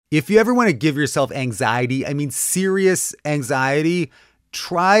If you ever want to give yourself anxiety, I mean serious anxiety,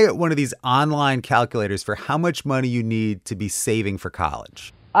 try one of these online calculators for how much money you need to be saving for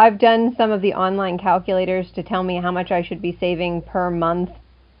college. I've done some of the online calculators to tell me how much I should be saving per month.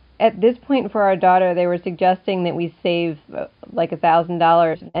 At this point for our daughter, they were suggesting that we save like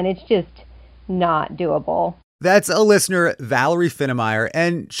 $1,000, and it's just not doable. That's a listener, Valerie Finnemeyer,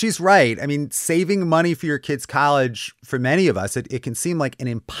 and she's right. I mean, saving money for your kids' college, for many of us, it can seem like an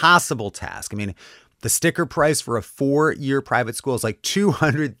impossible task. I mean, the sticker price for a 4-year private school is like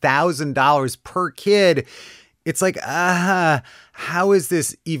 $200,000 per kid. It's like, how is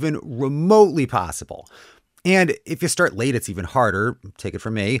this even remotely possible? And if you start late, it's even harder. Take it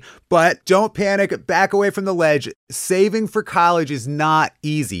from me. But don't panic. Back away from the ledge. Saving for college is not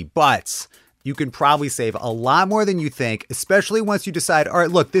easy, but you can probably save a lot more than you think, especially once you decide, all right,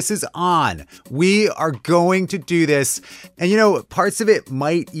 look, this is on. We are going to do this. And, you know, parts of it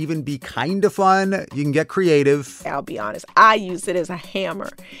might even be kind of fun. You can get creative. I'll be honest. I use it as a hammer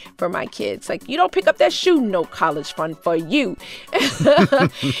for my kids. Like, you don't pick up that shoe, no college fund for you.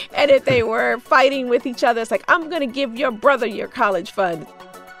 And if they were fighting with each other, it's like, I'm going to give your brother your college fund.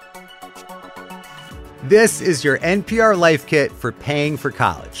 This is your NPR Life Kit for paying for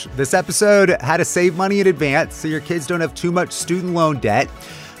college. This episode, how to save money in advance so your kids don't have too much student loan debt.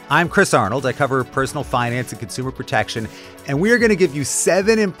 I'm Chris Arnold. I cover personal finance and consumer protection, and we are going to give you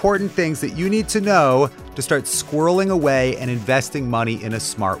 7 important things that you need to know to start squirreling away and investing money in a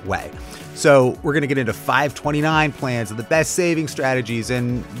smart way. So we're going to get into 529 plans and the best saving strategies,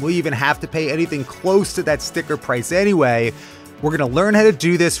 and we'll even have to pay anything close to that sticker price anyway. We're going to learn how to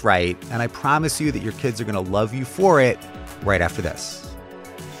do this right, and I promise you that your kids are going to love you for it right after this.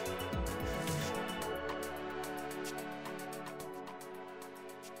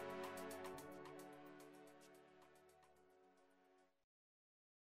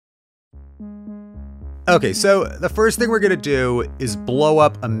 Okay, so the first thing we're going to do is blow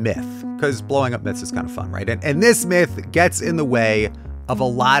up a myth, because blowing up myths is kind of fun, right? And this myth gets in the way of a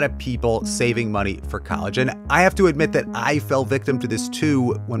lot of people saving money for college. And I have to admit that I fell victim to this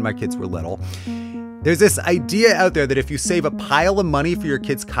too when my kids were little. There's this idea out there that if you save a pile of money for your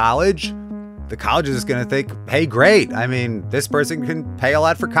kids' college, the college is going to think, hey, great. I mean, this person can pay a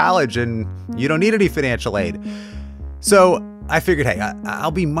lot for college and you don't need any financial aid. So I figured, hey,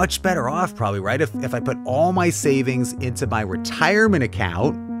 I'll be much better off probably, right? If I put all my savings into my retirement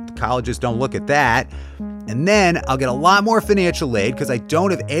account. The colleges don't look at that. And then I'll get a lot more financial aid because I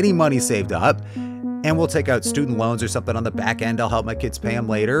don't have any money saved up. And we'll take out student loans or something on the back end. I'll help my kids pay them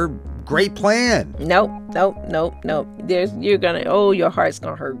later. Great plan. Nope. Your heart's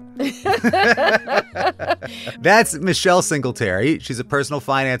gonna hurt. That's Michelle Singletary. She's a personal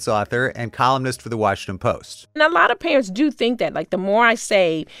finance author and columnist for the Washington Post. And a lot of parents do think that, like, the more I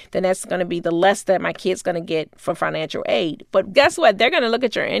save, then that's going to be the less that my kid's going to get for financial aid. But guess what? They're going to look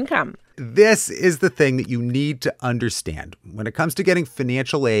at your income. This is the thing that you need to understand. When it comes to getting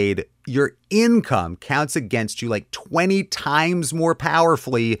financial aid, your income counts against you like 20 times more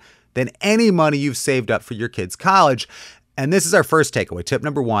powerfully than any money you've saved up for your kids' college. And this is our first takeaway. Tip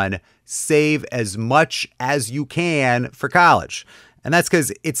number 1, save as much as you can for college. And that's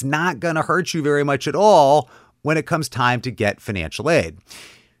because it's not going to hurt you very much at all when it comes time to get financial aid.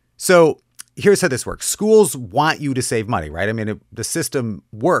 So here's how this works. Schools want you to save money, right? I mean, the system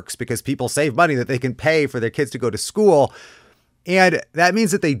works because people save money that they can pay for their kids to go to school. And that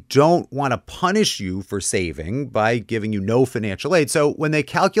means that they don't want to punish you for saving by giving you no financial aid. So when they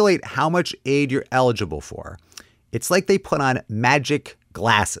calculate how much aid you're eligible for, it's like they put on magic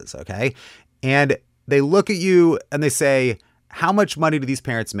glasses, okay? And they look at you and they say, how much money do these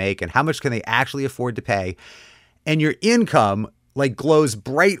parents make and how much can they actually afford to pay? And your income like glows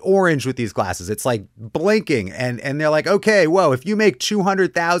bright orange with these glasses. It's like blinking. And they're like, okay, whoa, if you make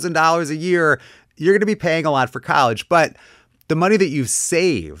 $200,000 a year, you're going to be paying a lot for college. But the money that you've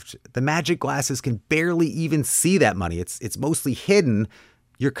saved, the magic glasses can barely even see that money. It's mostly hidden.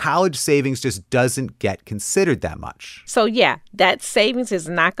 Your college savings just doesn't get considered that much. So yeah, that savings is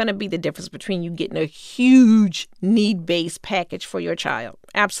not going to be the difference between you getting a huge need-based package for your child.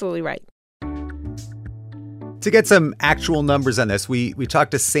 Absolutely right. To get some actual numbers on this, we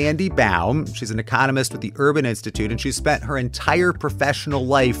talked to Sandy Baum. She's an economist with the Urban Institute, and she spent her entire professional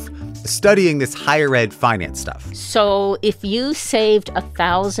life studying this higher ed finance stuff. So if you saved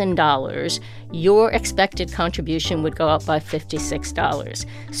 $1,000, your expected contribution would go up by $56.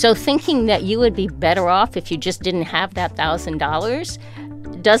 So thinking that you would be better off if you just didn't have that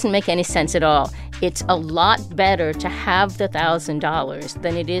 $1,000 doesn't make any sense at all. It's a lot better to have the $1,000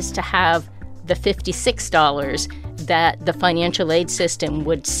 than it is to have the $56 that the financial aid system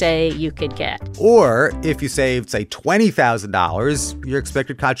would say you could get. Or if you saved, say, $20,000, your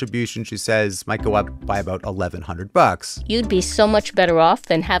expected contribution, she says, might go up by about $1,100. You'd be so much better off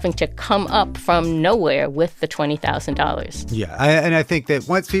than having to come up from nowhere with the $20,000. Yeah, and I think that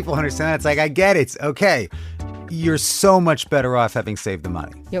once people understand that, it's like, I get it. Okay. You're so much better off having saved the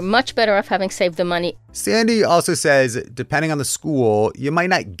money. You're much better off having saved the money. Sandy also says, depending on the school, you might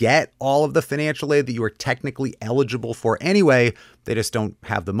not get all of the financial aid that you are technically eligible for anyway. They just don't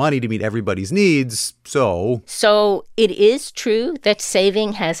have the money to meet everybody's needs. So it is true that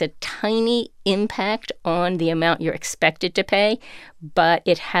saving has a tiny impact on the amount you're expected to pay, but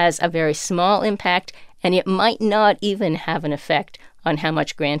it has a very small impact, and it might not even have an effect on how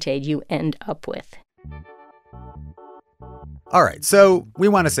much grant aid you end up with. All right, so we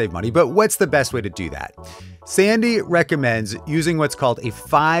want to save money, but what's the best way to do that? Sandy recommends using what's called a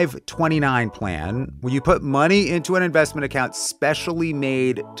 529 plan, where you put money into an investment account specially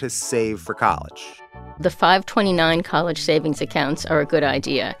made to save for college. The 529 college savings accounts are a good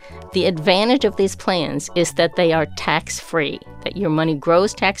idea. The advantage of these plans is that they are tax-free, that your money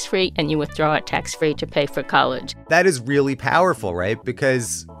grows tax-free and you withdraw it tax-free to pay for college. That is really powerful, right?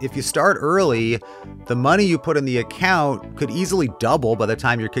 Because if you start early, the money you put in the account could easily double by the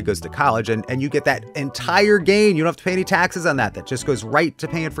time your kid goes to college, and you get that entire gain. You don't have to pay any taxes on that. That just goes right to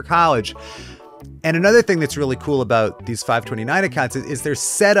paying for college. And another thing that's really cool about these 529 accounts is they're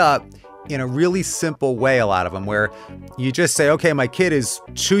set up in a really simple way, a lot of them, where you just say, okay, my kid is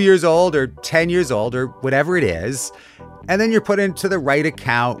 2 years old or 10 years old or whatever it is. And then you're put into the right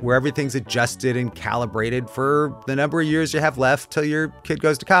account where everything's adjusted and calibrated for the number of years you have left till your kid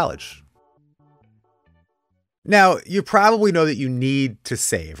goes to college. Now, you probably know that you need to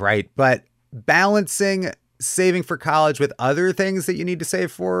save, right? But balancing saving for college with other things that you need to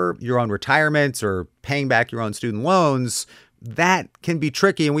save for, your own retirement or paying back your own student loans, that can be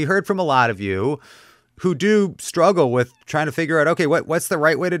tricky. And we heard from a lot of you who do struggle with trying to figure out, okay, what's the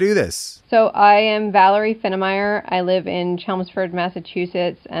right way to do this? So I am Valerie Finnemeyer. I live in Chelmsford,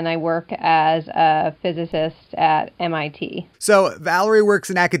 Massachusetts, and I work as a physicist at MIT. So Valerie works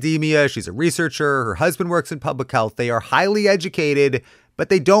in academia. She's a researcher. Her husband works in public health. They are highly educated, but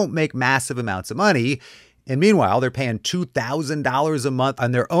they don't make massive amounts of money. And meanwhile, they're paying $2,000 a month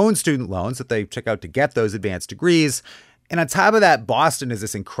on their own student loans that they took out to get those advanced degrees. And on top of that, Boston is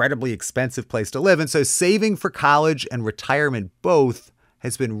this incredibly expensive place to live. And so saving for college and retirement both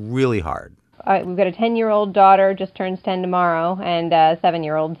has been really hard. We've got a 10-year-old daughter, just turns 10 tomorrow, and a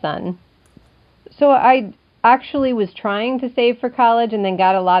 7-year-old son. So I actually was trying to save for college and then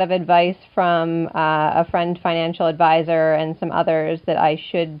got a lot of advice from a friend financial advisor and some others that I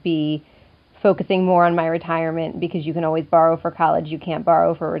should be focusing more on my retirement because you can always borrow for college. You can't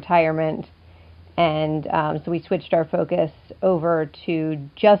borrow for retirement. And so we switched our focus over to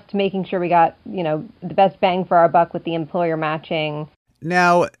just making sure we got, the best bang for our buck with the employer matching.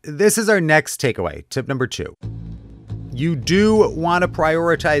 Now, this is our next takeaway, tip number 2. You do want to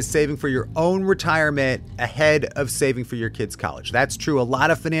prioritize saving for your own retirement ahead of saving for your kids' college. That's true. A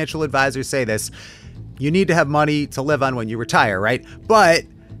lot of financial advisors say this. You need to have money to live on when you retire, right? But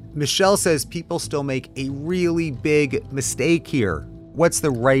Michelle says people still make a really big mistake here. What's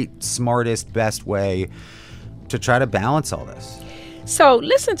the right, smartest, best way to try to balance all this? So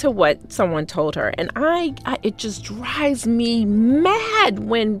listen to what someone told her. And it just drives me mad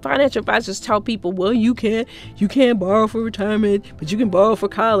when financial advisors tell people, well, you can't borrow for retirement, but you can borrow for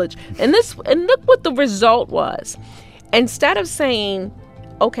college. And look what the result was. Instead of saying,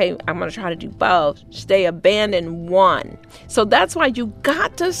 okay, I'm going to try to do both, they abandoned one. So that's why you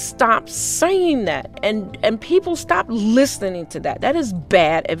got to stop saying that. And people stop listening to that. That is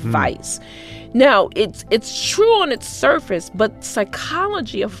bad advice. Now, it's true on its surface, but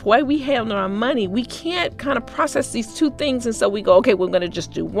psychology of why we handle our money, we can't kind of process these two things. And so we go, okay, we're going to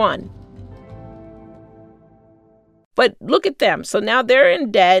just do one. But look at them. So now they're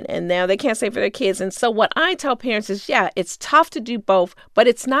in debt and now they can't save for their kids. And so what I tell parents is, yeah, it's tough to do both, but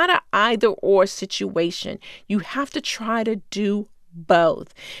it's not an either or situation. You have to try to do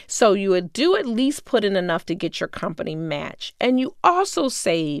both. So you would do at least put in enough to get your company match. And you also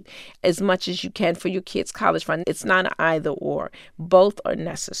save as much as you can for your kids' college fund. It's not an either or. Both are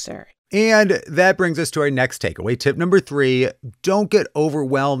necessary. And that brings us to our next takeaway. Tip number 3, don't get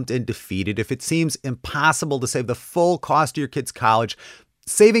overwhelmed and defeated if it seems impossible to save the full cost of your kid's college.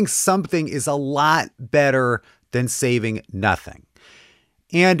 Saving something is a lot better than saving nothing.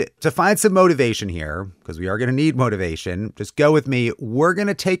 And to find some motivation here, because we are going to need motivation, just go with me. We're going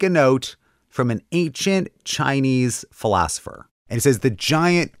to take a note from an ancient Chinese philosopher. And it says, the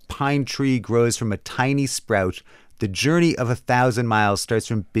giant pine tree grows from a tiny sprout. The journey of 1,000 miles starts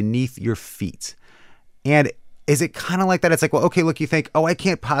from beneath your feet. And is it kind of like that? It's like, well, okay, look, you think, oh, I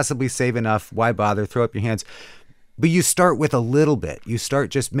can't possibly save enough. Why bother? Throw up your hands. But you start with a little bit. You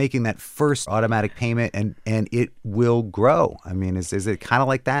start just making that first automatic payment and it will grow. I mean, is it kind of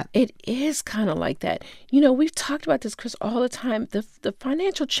like that? It is kind of like that. You know, we've talked about this, Chris, all the time. The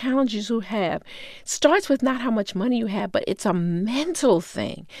financial challenges you have starts with not how much money you have, but it's a mental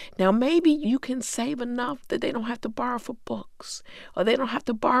thing. Now, maybe you can save enough that they don't have to borrow for books or they don't have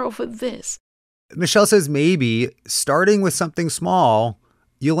to borrow for this. Michelle says maybe starting with something small,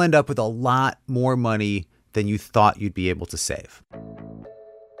 you'll end up with a lot more money than you thought you'd be able to save.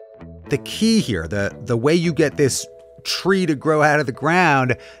 The key here, the way you get this tree to grow out of the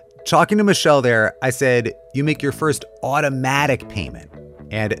ground, talking to Michelle there, I said, you make your first automatic payment.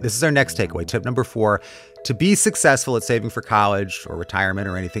 And this is our next takeaway, tip number 4. To be successful at saving for college or retirement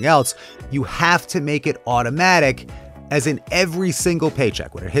or anything else, you have to make it automatic, as in every single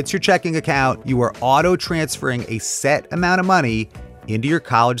paycheck. When it hits your checking account, you are auto-transferring a set amount of money into your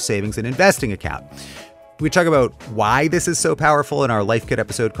college savings and investing account. We talk about why this is so powerful in our Life Kit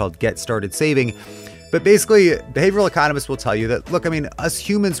episode called Get Started Saving. But basically, behavioral economists will tell you that, look, I mean, us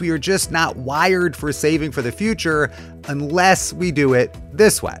humans, we are just not wired for saving for the future unless we do it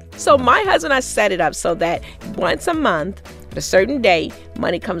this way. So my husband and I set it up so that once a month, at a certain day,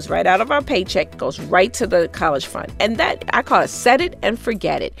 money comes right out of our paycheck, goes right to the college fund. And that, I call it set it and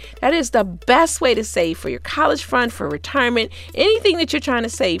forget it. That is the best way to save for your college fund, for retirement, anything that you're trying to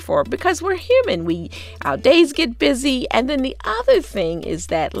save for, because we're human. Our days get busy. And then the other thing is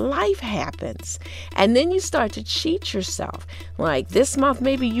that life happens. And then you start to cheat yourself. Like this month,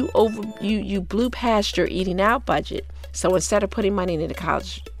 maybe you blew past your eating out budget. So instead of putting money into the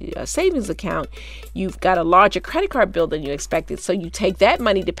college savings account, you've got a larger credit card bill than you expected. So you take that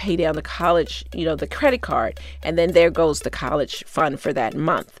money to pay down the college, the credit card, and then there goes the college fund for that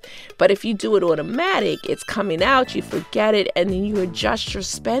month. But if you do it automatic, it's coming out, you forget it, and then you adjust your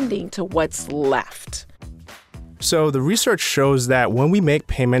spending to what's left. So the research shows that when we make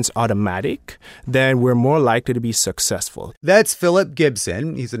payments automatic, then we're more likely to be successful. That's Philip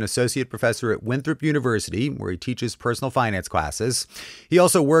Gibson. He's an associate professor at Winthrop University, where he teaches personal finance classes. He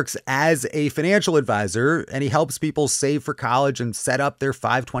also works as a financial advisor, and he helps people save for college and set up their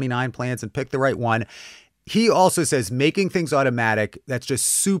 529 plans and pick the right one. He also says making things automatic, that's just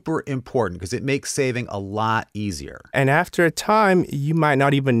super important because it makes saving a lot easier. And after a time, you might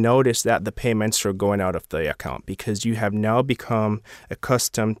not even notice that the payments are going out of the account because you have now become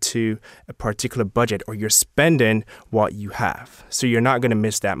accustomed to a particular budget, or you're spending what you have. So you're not going to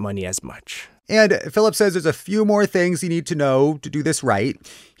miss that money as much. And Philip says there's a few more things you need to know to do this right.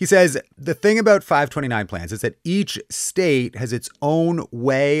 He says the thing about 529 plans is that each state has its own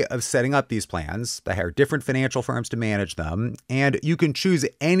way of setting up these plans. They hire different financial firms to manage them, and you can choose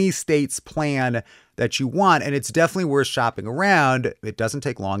any state's plan that you want, and it's definitely worth shopping around. It doesn't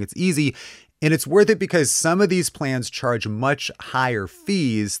take long. It's easy. And it's worth it because some of these plans charge much higher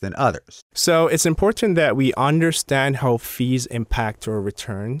fees than others. So it's important that we understand how fees impact our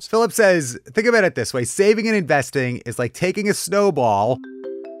returns. Philip says, think about it this way. Saving and investing is like taking a snowball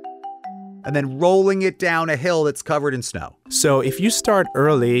and then rolling it down a hill that's covered in snow. So if you start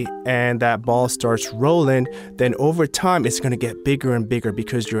early and that ball starts rolling, then over time it's going to get bigger and bigger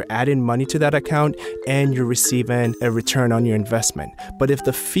because you're adding money to that account and you're receiving a return on your investment. But if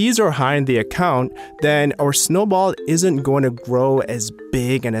the fees are high in the account, then our snowball isn't going to grow as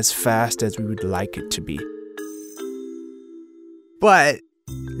big and as fast as we would like it to be. But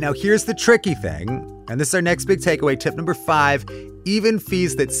now here's the tricky thing, and this is our next big takeaway, tip number 5. Even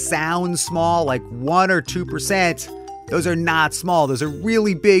fees that sound small, like 1 or 2%, those are not small. Those are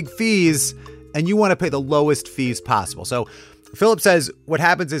really big fees, and you want to pay the lowest fees possible. So Philip says what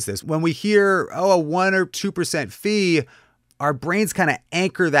happens is this. When we hear, a 1 or 2% fee, our brains kind of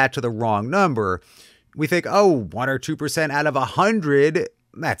anchor that to the wrong number. We think, 1 or 2% out of 100,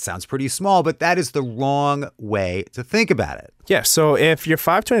 that sounds pretty small, but that is the wrong way to think about it. Yeah, so if your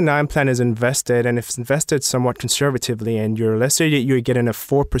 529 plan is invested and if it's invested somewhat conservatively and let's say that you're getting a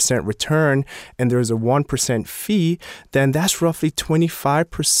 4% return and there's a 1% fee, then that's roughly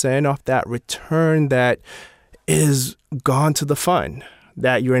 25% of that return that is gone to the fund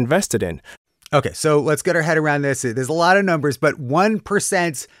that you're invested in. Okay, so let's get our head around this. There's a lot of numbers, but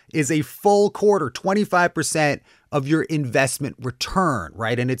 1% is a full quarter, 25% of your investment return,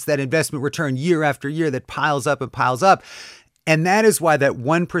 right? And it's that investment return year after year that piles up and piles up. And that is why that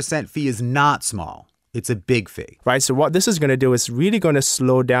 1% fee is not small. It's a big fee. Right. So what this is going to do is really going to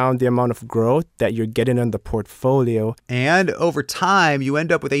slow down the amount of growth that you're getting in the portfolio. And over time, you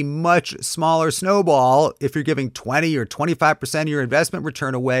end up with a much smaller snowball if you're giving 20 or 25% of your investment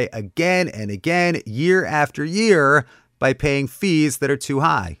return away again and again, year after year, by paying fees that are too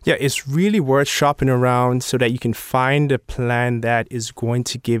high. Yeah, it's really worth shopping around so that you can find a plan that is going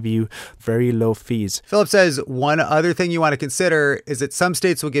to give you very low fees. Philip says one other thing you want to consider is that some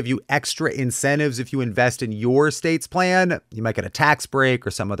states will give you extra incentives if you invest in your state's plan. You might get a tax break or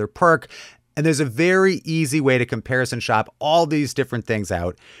some other perk. And there's a very easy way to comparison shop all these different things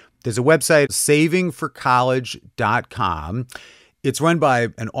out. There's a website, savingforcollege.com. It's run by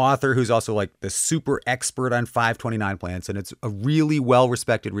an author who's also like the super expert on 529 plans, and it's a really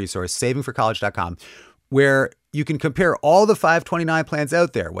well-respected resource, savingforcollege.com, where you can compare all the 529 plans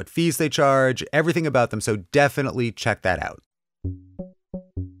out there, what fees they charge, everything about them. So definitely check that out.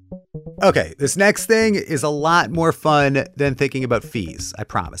 Okay, this next thing is a lot more fun than thinking about fees, I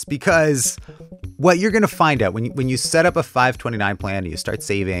promise, because what you're going to find out when you set up a 529 plan and you start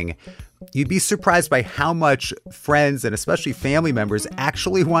saving, you'd be surprised by how much friends and especially family members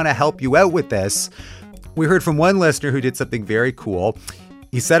actually want to help you out with this. We heard from one listener who did something very cool.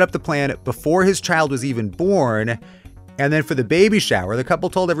 He set up the plan before his child was even born. And then for the baby shower, the couple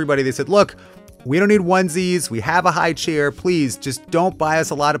told everybody, they said, look, we don't need onesies. We have a high chair. Please just don't buy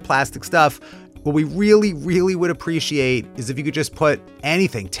us a lot of plastic stuff. What we really, really would appreciate is if you could just put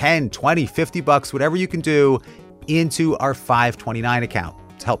anything, 10, 20, 50 bucks, whatever you can do, into our 529 account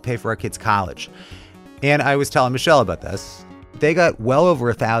to help pay for our kids' college. And I was telling Michelle about this. They got well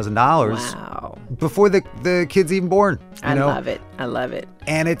over $1,000 Wow. before the kid's even born. I love it. I love it.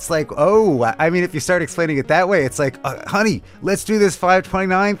 And it's like, oh, I mean, if you start explaining it that way, it's like, honey, let's do this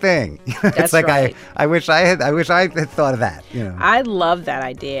 529 thing. That's it's like, right. I wish I had thought of that. You know, I love that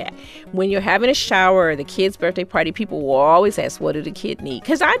idea. When you're having a shower or the kid's birthday party, people will always ask, what do the kid need?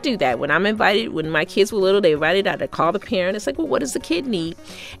 Because I do that. When I'm invited, when my kids were little, they invited out to call the parent. It's like, well, what does the kid need?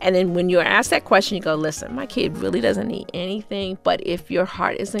 And then when you're asked that question, you go, listen, my kid really doesn't need anything. But if your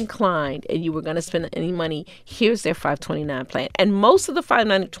heart is inclined and you were going to spend any money, here's their 529 plan. And most of the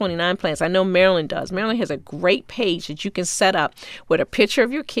 529 plans, I know Maryland does. Maryland has a great page that you can set up with a picture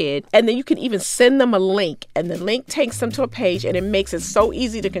of your kid. And then you can even send them a link. And the link takes them to a page and it makes it so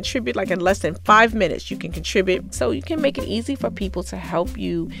easy to contribute. Like in less than 5 minutes, you can contribute. So you can make it easy for people to help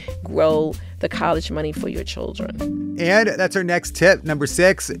you grow the college money for your children. And that's our next tip. Number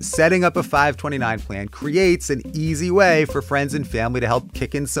 6, setting up a 529 plan creates an easy way for friends and family to help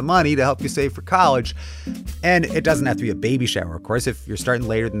kick in some money to help you save for college. And it doesn't have to be a baby shower, of course. If you're starting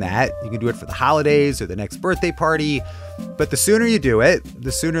later than that, you can do it for the holidays or the next birthday party. But the sooner you do it,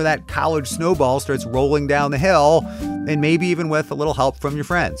 the sooner that college snowball starts rolling down the hill, and maybe even with a little help from your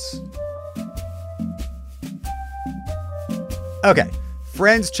friends. Okay,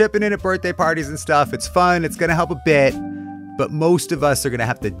 friends chipping in at birthday parties and stuff. It's fun. It's going to help a bit. But most of us are going to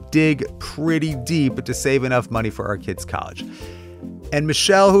have to dig pretty deep to save enough money for our kids' college. And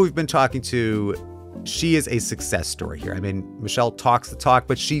Michelle, who we've been talking to, she is a success story here. I mean, Michelle talks the talk,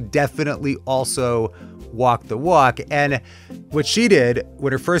 but she definitely also walked the walk. And what she did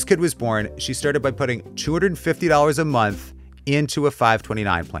when her first kid was born, she started by putting $250 a month into a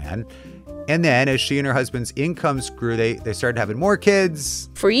 529 plan. And then as she and her husband's incomes grew, they started having more kids.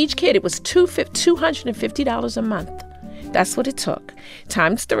 For each kid, it was $250 a month. That's what it took.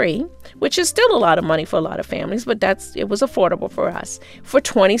 Times 3, which is still a lot of money for a lot of families, but it was affordable for us for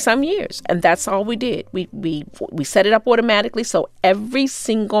 20-some years. And that's all we did. We set it up automatically. So every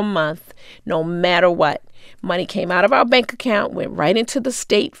single month, no matter what, money came out of our bank account, went right into the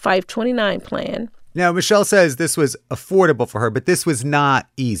state 529 plan. Now, Michelle says this was affordable for her, but this was not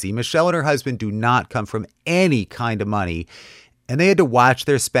easy. Michelle and her husband do not come from any kind of money, and they had to watch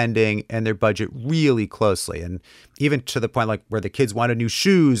their spending and their budget really closely. And even to the point like where the kids wanted new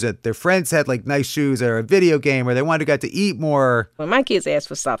shoes, that their friends had like nice shoes or a video game, or they wanted to get to eat more. When my kids ask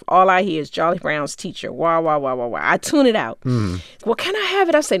for stuff, all I hear is Charlie Brown's teacher. Wah, wah, wah, wah, wah. I tune it out. Well, can I have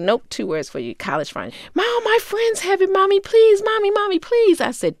it? I say, nope, 2 words for you, college fund. Mom, my friends have it. Mommy, please. Mommy, please.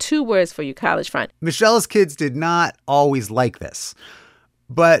 I said 2 words for you, college fund. Michelle's kids did not always like this.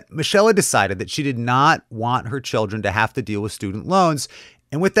 But Michelle had decided that she did not want her children to have to deal with student loans.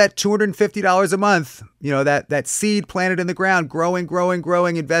 And with that $250 a month, that seed planted in the ground,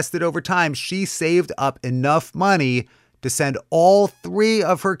 growing, invested over time, she saved up enough money to send all 3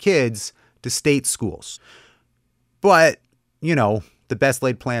 of her kids to state schools. But, the best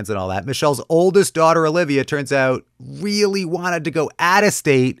laid plans and all that. Michelle's oldest daughter, Olivia, turns out really wanted to go out of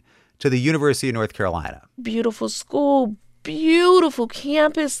state to the University of North Carolina. Beautiful school, beautiful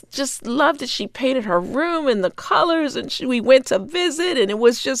campus. Just loved it. She painted her room in the colors, and we went to visit, and it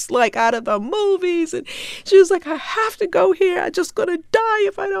was just like out of the movies. And she was like, I have to go here. I'm just going to die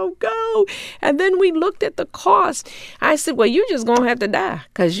if I don't go. And then we looked at the cost. I said, well, you're just going to have to die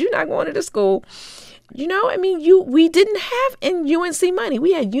because you're not going to the school. You know, I mean, we didn't have in UNC money.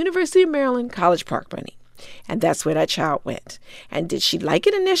 We had University of Maryland College Park money. And that's where that child went. And did she like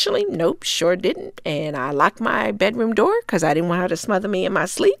it initially? Nope, sure didn't. And I locked my bedroom door because I didn't want her to smother me in my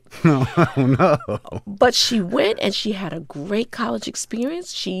sleep. Oh, no. But she went and she had a great college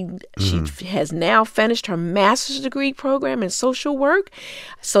experience. She has now finished her master's degree program in social work.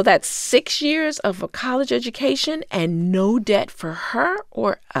 So that's 6 years of a college education and no debt for her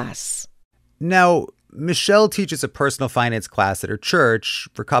or us. Now, Michelle teaches a personal finance class at her church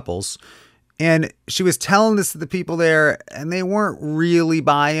for couples. And she was telling this to the people there, and they weren't really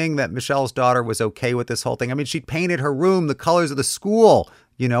buying that Michelle's daughter was okay with this whole thing. I mean, she painted her room the colors of the school.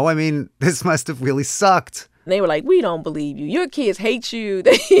 You know, I mean, this must have really sucked. They were like, we don't believe you. Your kids hate you.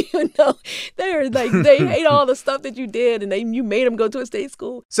 They, they're like, they hate all the stuff that you did, and you made them go to a state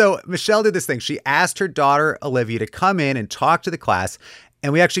school. So Michelle did this thing. She asked her daughter, Olivia, to come in and talk to the class.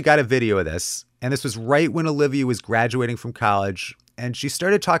 And we actually got a video of this. And this was right when Olivia was graduating from college. And she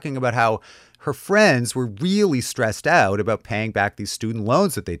started talking about how her friends were really stressed out about paying back these student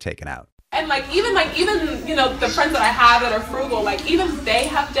loans that they'd taken out. And even you know, the friends that I have that are frugal, like even they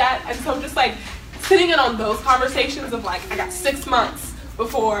have debt. And so just like sitting in on those conversations of like, I got 6 months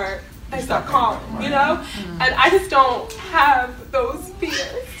before they start calling, you know? And I just don't have those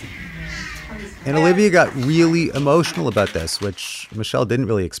fears. And Olivia got really emotional about this, which Michelle didn't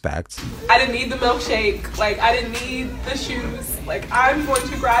really expect. I didn't need the milkshake. Like, I didn't need the shoes. Like, I'm going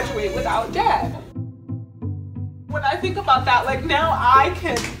to graduate without debt. When I think about that, like, now I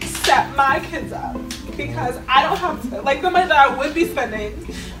can set my kids up because I don't have to, like, the money that I would be spending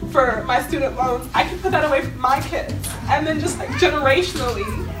for my student loans, I can put that away for my kids. And then just, like, generationally.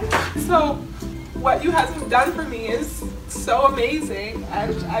 So what you guys have done for me is so amazing,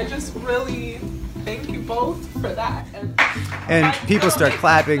 and I just really thank you both for that. And people start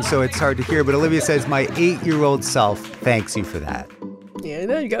clapping, so it's hard to hear, but Olivia says, my 8-year-old self thanks you for that. Yeah,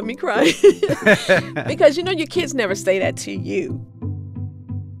 now you got me crying. Because, you know, your kids never say that to you.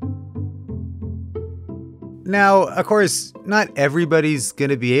 Now, of course, not everybody's going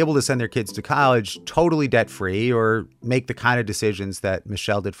to be able to send their kids to college totally debt-free or make the kind of decisions that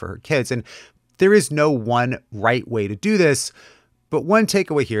Michelle did for her kids. And there is no one right way to do this. But one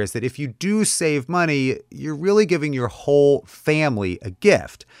takeaway here is that if you do save money, you're really giving your whole family a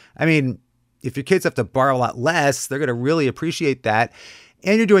gift. I mean, if your kids have to borrow a lot less, they're going to really appreciate that.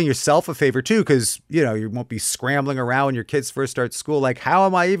 And you're doing yourself a favor, too, because, you know, you won't be scrambling around when your kids first start school. Like, how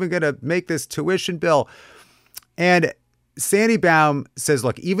am I even going to make this tuition bill? And Sandy Baum says,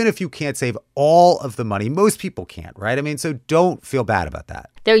 look, even if you can't save all of the money, most people can't, right? I mean, so don't feel bad about that.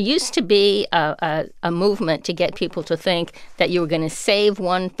 There used to be a movement to get people to think that you were going to save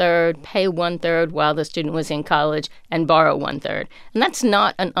 1/3, pay 1/3 while the student was in college, and borrow 1/3. And that's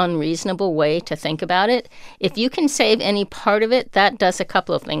not an unreasonable way to think about it. If you can save any part of it, that does a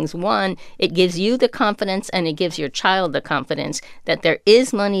couple of things. One, it gives you the confidence and it gives your child the confidence that there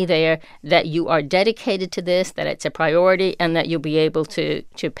is money there, that you are dedicated to this, that it's a priority, and that you'll be able to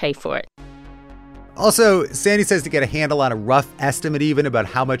pay for it. Also, Sandy says to get a handle on a rough estimate even about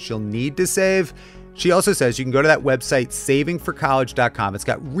how much you'll need to save. She also says you can go to that website, savingforcollege.com. It's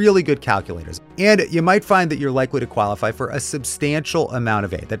got really good calculators. And you might find that you're likely to qualify for a substantial amount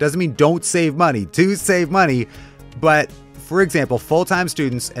of aid. That doesn't mean don't save money. Do save money. But, for example, full-time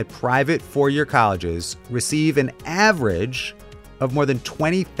students at private four-year colleges receive an average of more than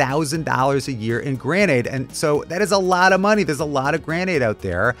 $20,000 a year in grant aid. And so that is a lot of money. There's a lot of grant aid out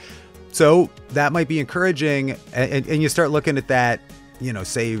there. So that might be encouraging. And you start looking at that, you know,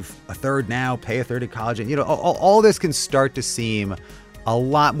 save 1/3 now, pay 1/3 in college. And, you know, all this can start to seem a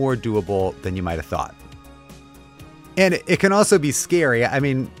lot more doable than you might have thought. And it can also be scary. I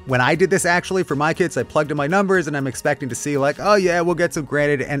mean, when I did this actually for my kids, I plugged in my numbers and I'm expecting to see like, oh yeah, we'll get some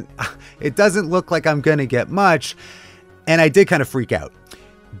grant aid. And it doesn't look like I'm going to get much. And I did kind of freak out.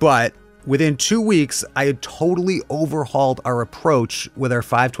 But within 2 weeks, I had totally overhauled our approach with our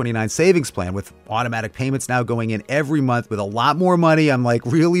 529 savings plan, with automatic payments now going in every month with a lot more money. I'm like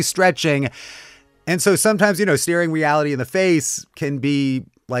really stretching. And so sometimes, you know, staring reality in the face can be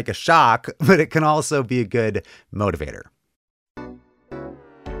like a shock, but it can also be a good motivator.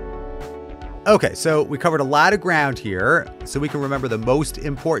 Okay, so we covered a lot of ground here, so we can remember the most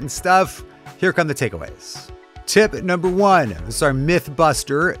important stuff. Here come the takeaways. Tip number 1, this is our myth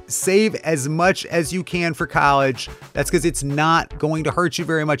buster. Save as much as you can for college. That's because it's not going to hurt you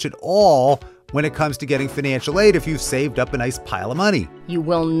very much at all when it comes to getting financial aid if you've saved up a nice pile of money. You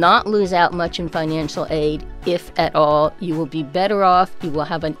will not lose out much in financial aid, if at all. You will be better off. You will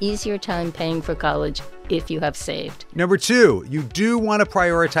have an easier time paying for college if you have saved. Number 2, you do want to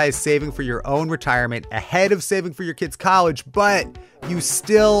prioritize saving for your own retirement ahead of saving for your kids' college, but you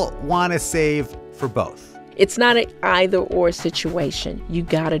still want to save for both. It's not an either-or situation. You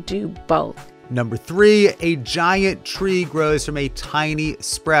got to do both. Number 3, a giant tree grows from a tiny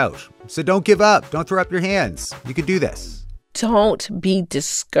sprout. So don't give up. Don't throw up your hands. You can do this. Don't be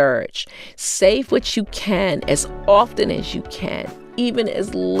discouraged. Save what you can as often as you can, even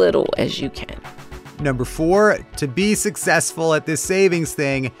as little as you can. Number 4, to be successful at this savings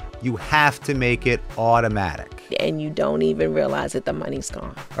thing, you have to make it automatic. And you don't even realize that the money's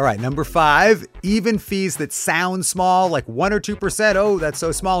gone. All right, number 5, even fees that sound small, like 1 or 2%, oh, that's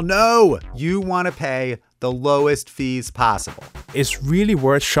so small. No, you want to pay the lowest fees possible. It's really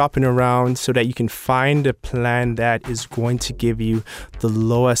worth shopping around so that you can find a plan that is going to give you the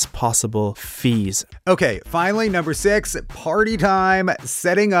lowest possible fees. Okay, finally, number 6, party time.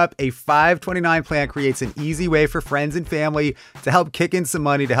 Setting up a 529 plan creates an easy way for friends and family to help kick in some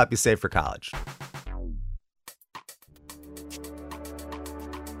money to help you save for college.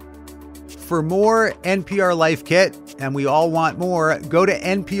 For more NPR Life Kit, and we all want more, go to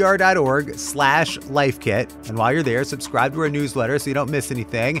npr.org/lifekit. And while you're there, subscribe to our newsletter so you don't miss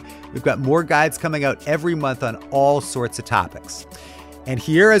anything. We've got more guides coming out every month on all sorts of topics. And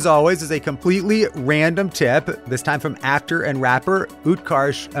here, as always, is a completely random tip, this time from actor and rapper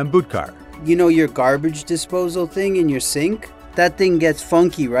Utkarsh Ambudkar. You know your garbage disposal thing in your sink? That thing gets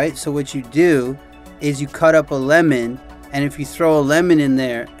funky, right? So what you do is you cut up a lemon, and if you throw a lemon in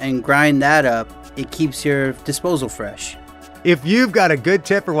there and grind that up, it keeps your disposal fresh. If you've got a good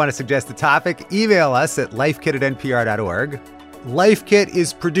tip or want to suggest a topic, email us at lifekit@npr.org. Life Kit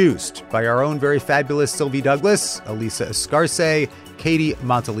is produced by our own very fabulous Sylvie Douglas, Elisa Escarce, Katie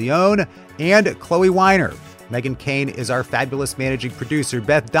Monteleone, and Chloe Weiner. Megan Kane is our fabulous managing producer.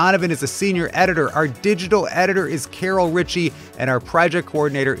 Beth Donovan is a senior editor. Our digital editor is Carol Ritchie, and our project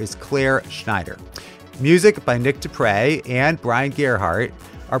coordinator is Claire Schneider. Music by Nick Dupre and Brian Gerhardt.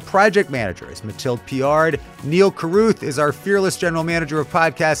 Our project manager is Mathilde Piard. Neil Carruth is our fearless general manager of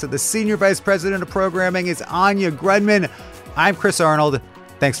podcasts, and the senior vice president of programming is Anya Grunman. I'm Chris Arnold.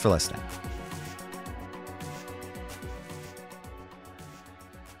 Thanks for listening.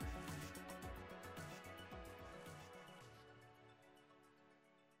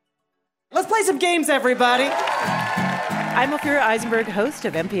 Let's play some games, everybody. I'm Ophira Eisenberg, host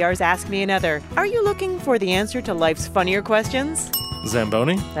of NPR's Ask Me Another. Are you looking for the answer to life's funnier questions?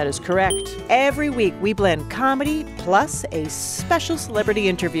 Zamboni? That is correct. Every week, we blend comedy plus a special celebrity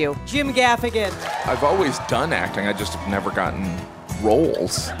interview. Jim Gaffigan. I've always done acting. I just have never gotten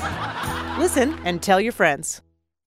roles. Listen and tell your friends.